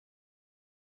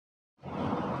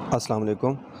Assalamu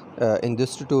alaikum. In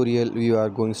this tutorial we are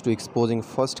going to exposing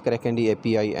first KrakenD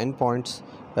API endpoints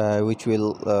which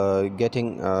will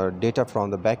getting data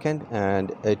from the backend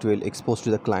and it will expose to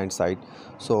the client side.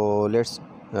 So let's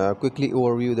quickly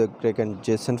overview the Kraken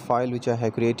JSON file which I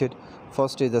have created.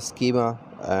 First is the schema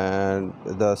and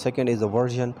the second is the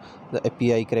version, the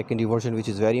API KrakenD version, which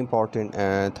is very important,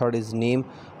 and third is name.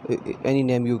 Any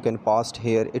name you can pass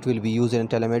here. It will be used in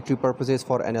telemetry purposes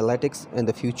for analytics in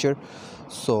the future,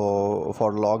 so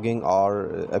for logging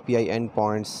or API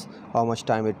endpoints, how much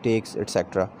time it takes,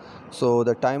 etc. So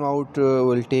the timeout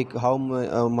will take how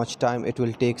much time it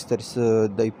will take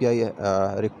the API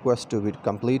request to be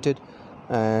completed,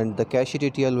 and the cache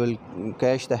ETL will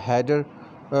cache the header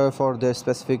for the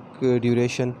specific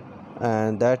duration,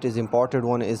 and that is important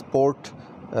one is port.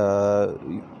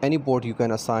 Any port you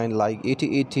can assign like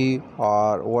 8080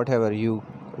 or whatever you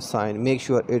assign, make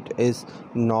sure it is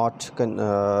not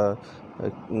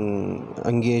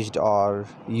engaged or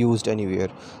used anywhere.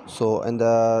 So and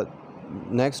the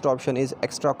next option is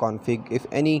extra config. If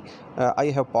any I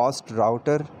have passed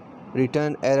router,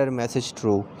 return error message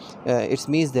true. It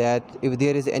means that if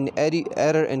there is an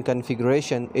error in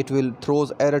configuration, it will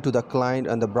throws error to the client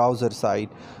on the browser side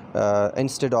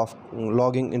instead of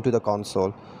logging into the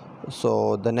console.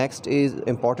 So the next is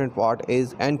important part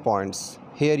is endpoints.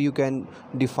 Here you can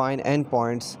define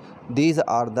endpoints. These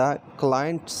are the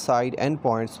client side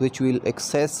endpoints which will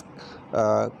access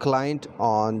client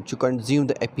on to consume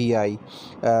the API.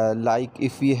 Like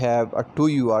if we have two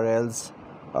URLs,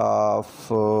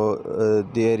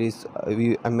 there is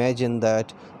we imagine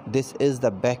that this is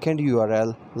the backend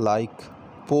URL like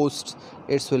posts.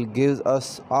 It will give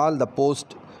us all the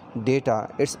post data.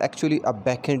 It's actually a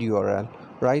backend URL,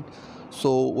 right?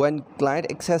 So when client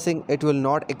accessing, it will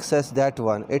not access that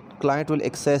one. Client will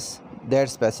access that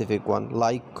specific one,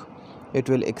 like it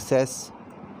will access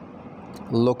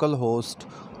localhost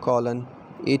colon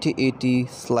 8080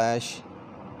 slash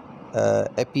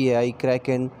API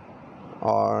Kraken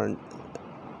or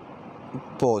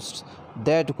posts.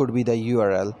 That could be the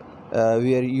URL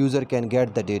where user can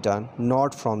get the data,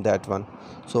 not from that one.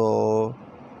 So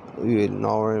we will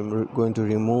now I'm going to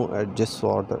remove just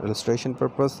for the illustration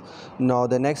purpose. Now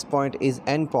the next point is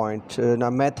endpoint, now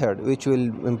method, which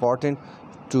will important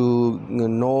to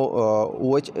know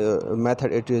which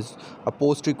method it is, a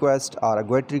post request or a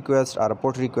get request or a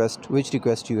put request, which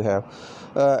request you have.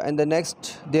 And the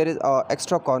next, there is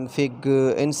extra config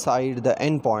inside the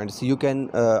endpoints. You can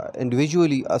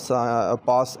individually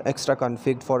pass extra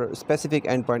config for specific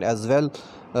endpoint as well.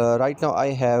 Right now I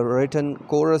have written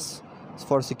chorus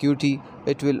for security.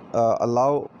 It will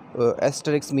allow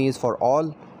asterisk means for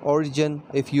all origin.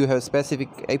 If you have specific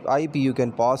IP, you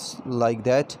can pass like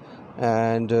that,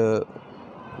 and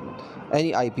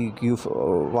any IP you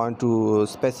want to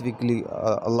specifically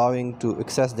allowing to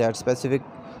access that specific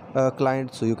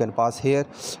client, so you can pass here.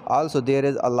 Also there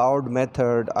is allowed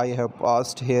method. I have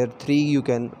passed here 3. You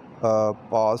can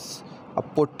pass a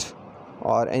put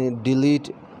or any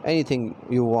delete, anything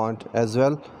you want as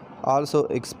well. Also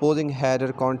exposing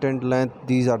header content length,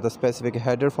 these are the specific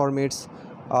header formats.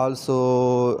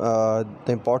 Also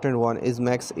the important one is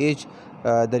max age.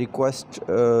 The request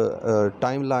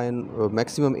timeline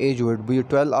maximum age would be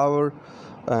 12 hour,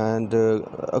 and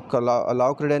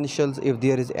allow credentials. If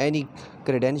there is any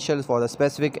credentials for the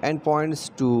specific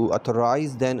endpoints to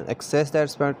authorize then access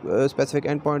that specific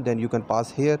endpoint, then you can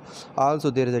pass here. Also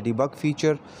there is a debug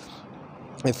feature.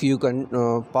 If you can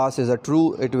pass as a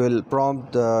true, it will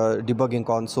prompt the debugging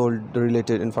console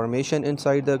related information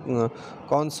inside the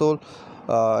console.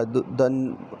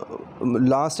 The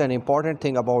last and important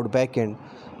thing about backend,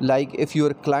 like if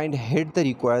your client hit the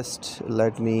request,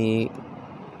 let me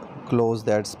close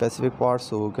that specific part.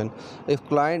 So you can, if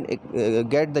client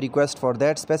get the request for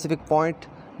that specific point,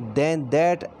 then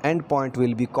that endpoint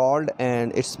will be called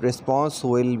and its response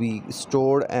will be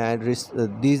stored, and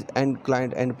these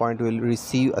client endpoint will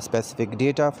receive a specific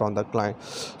data from the client.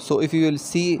 So if you will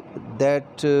see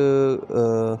that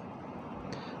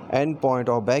endpoint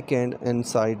or backend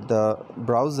inside the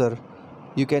browser,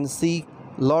 you can see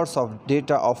lots of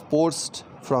data of posts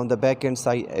from the backend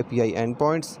side API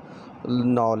endpoints.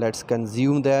 Now let's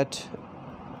consume that.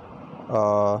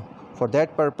 For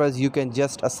that purpose you can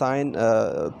just assign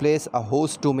place a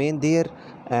host domain there,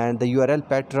 and the URL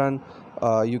pattern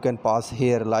you can pass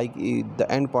here. Like the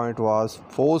endpoint was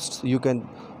posts, you can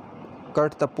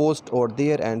cut the post over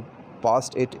there and pass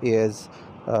it as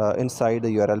inside the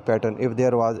URL pattern. If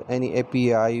there was any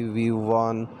API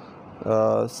v1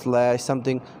 slash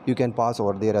something, you can pass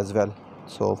over there as well.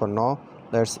 So for now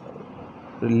let's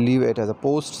leave it as a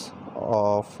posts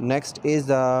of next is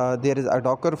there is a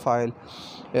Docker file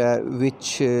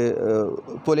which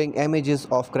pulling images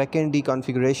of KrakenD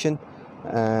configuration,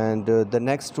 and the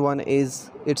next one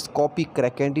is its copy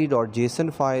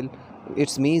KrakenD.json file.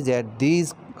 It means that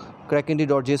these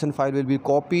KrakenD.json file will be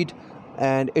copied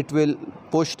and it will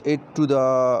push it to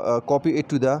the copy it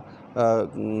to the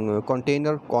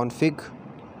container config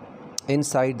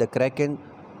inside the Kraken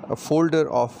folder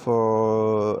of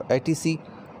etc,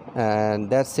 and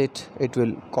that's it. It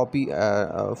will copy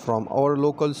from our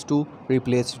locals to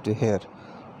replace it here.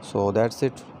 So that's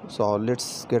it. So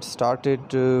let's get started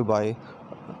by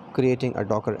creating a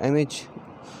Docker image.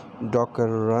 Docker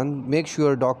run, make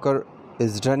sure Docker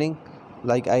is running,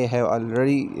 like I have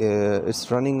already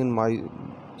it's running in my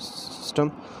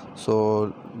system.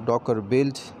 So Docker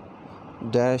build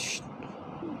dash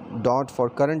dot for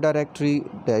current directory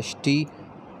dash t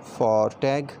for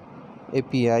tag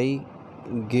API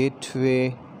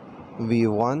gateway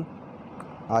v1.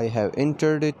 I have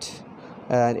entered it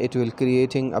and it will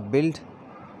creating a build.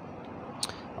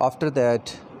 After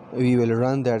that we will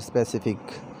run that specific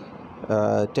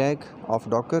tag of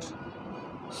Docker.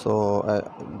 So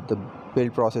the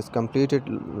build process completed.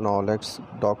 Now let's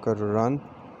Docker run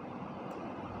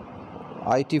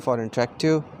IT for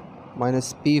interactive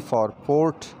 -p for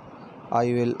port.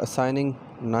 I will assigning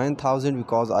 9000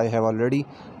 because I have already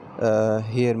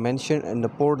here mentioned in the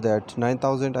port that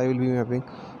 9000 I will be mapping.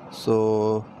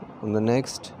 So on the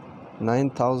next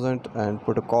 9000 and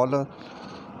put a caller.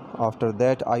 After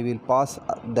that I will pass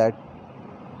that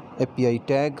API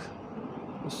tag.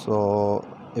 So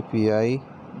API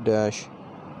dash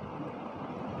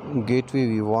gateway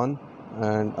v1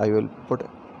 and I will put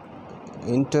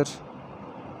enter.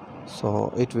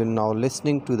 So it will now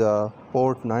listening to the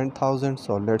port 9000.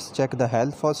 So let's check the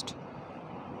health first.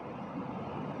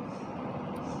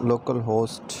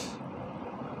 Localhost,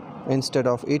 instead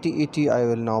of 8080 I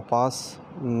will now pass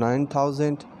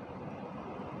 9000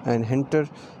 and enter.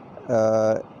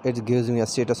 It gives me a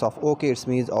status of okay. It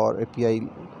means our API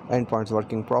endpoints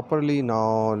working properly.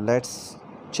 Now let's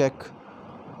check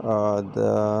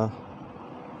the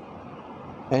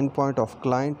endpoint of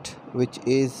client, which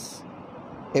is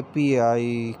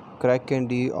API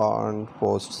KrakenD on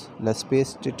posts. Let's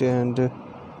paste it and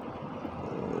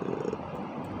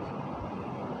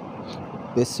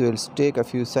this will take a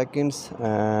few seconds,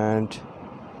 and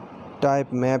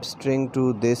type map string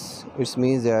to this. It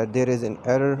means that there is an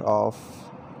error of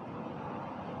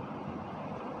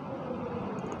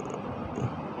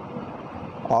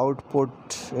output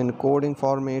encoding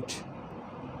format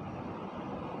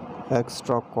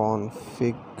extra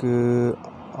config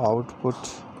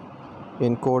output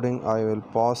encoding. I will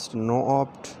pass no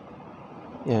opt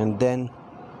and then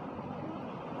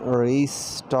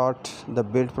restart the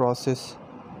build process.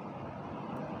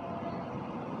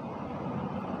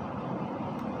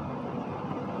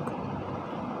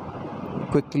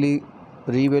 Quickly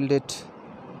rebuild it.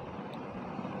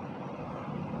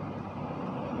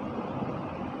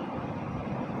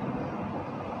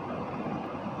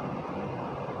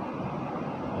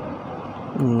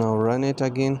 Now run it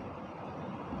again.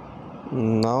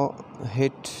 Now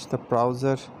hit the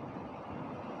browser.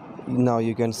 Now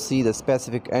you can see the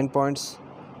specific endpoints.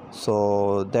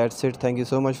 So that's it. Thank you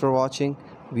so much for watching.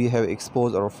 We have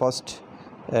exposed our first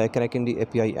KrakenD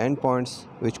API endpoints,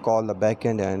 which call the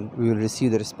backend, and we will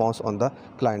receive the response on the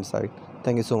client side.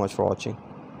 Thank you so much for watching.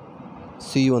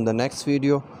 See you on the next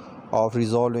video of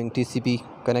resolving TCP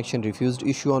connection refused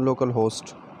issue on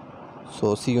localhost.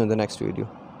 So see you in the next video.